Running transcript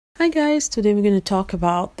Hi guys, today we're going to talk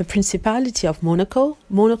about the Principality of Monaco.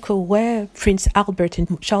 Monaco, where Prince Albert and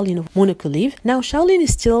Charlene of Monaco live. Now Charlene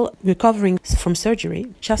is still recovering from surgery.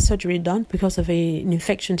 She has surgery done because of an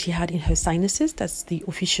infection she had in her sinuses. That's the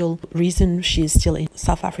official reason she is still in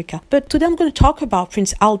South Africa. But today I'm going to talk about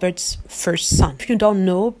Prince Albert's first son. If you don't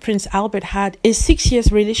know, Prince Albert had a 6-year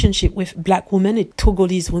relationship with black woman, a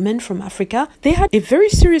Togolese woman from Africa. They had a very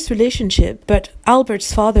serious relationship, but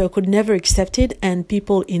Albert's father could never accept it, and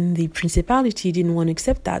people in the principality didn't want to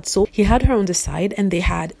accept that. So he had her on the side and they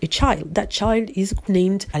had a child. That child is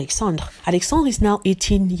named Alexandre. Alexandre is now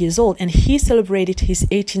 18 years old and he celebrated his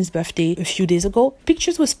 18th birthday a few days ago.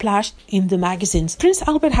 Pictures were splashed in the magazines. Prince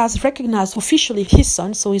Albert has recognized officially his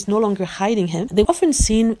son, so he's no longer hiding him. They've often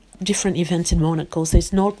seen different events in Monaco, so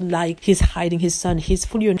it's not like he's hiding his son. He's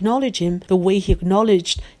fully acknowledged him the way he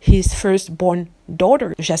acknowledged his firstborn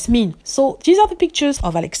daughter, Jasmine. So these are the pictures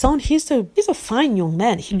of Alexandre. He's a fine young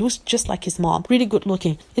man. He looks just like his mom, really good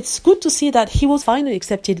looking. It's good to see that he was finally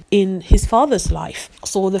accepted in his father's life.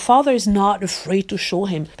 So the father is not afraid to show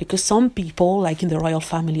him, because some people, like in the royal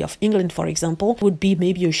family of England, for example, would be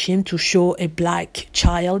maybe ashamed to show a black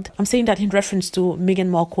child. I'm saying that in reference to Meghan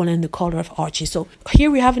Markle and the color of Archie. So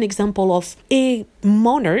here we have an example of a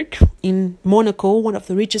monarch in Monaco, one of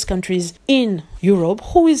the richest countries in Europe,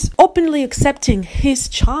 who is openly accepting his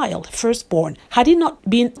child, firstborn. Had it not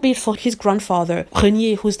been for his grandfather,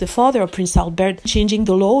 Renier, who's the father of Prince Albert, changing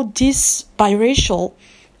the law, this biracial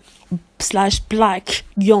 / black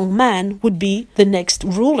young man would be the next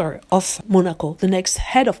ruler of Monaco, the next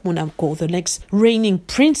head of Monaco, the next reigning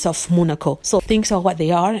prince of Monaco. So things are what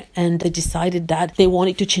they are, and they decided that they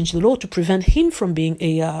wanted to change the law to prevent him from being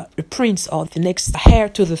a prince or the next heir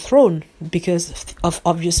to the throne, because of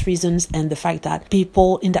obvious reasons, and the fact that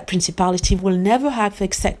people in that principality will never have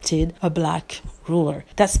accepted a black ruler.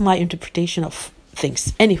 That's my interpretation of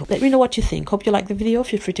things. Anyway, let me know what you think. Hope you like the video.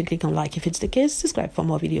 Feel free to click on like if it's the case, subscribe for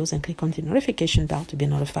more videos, and click on the notification bell to be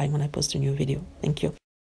notified when I post a new video. Thank you.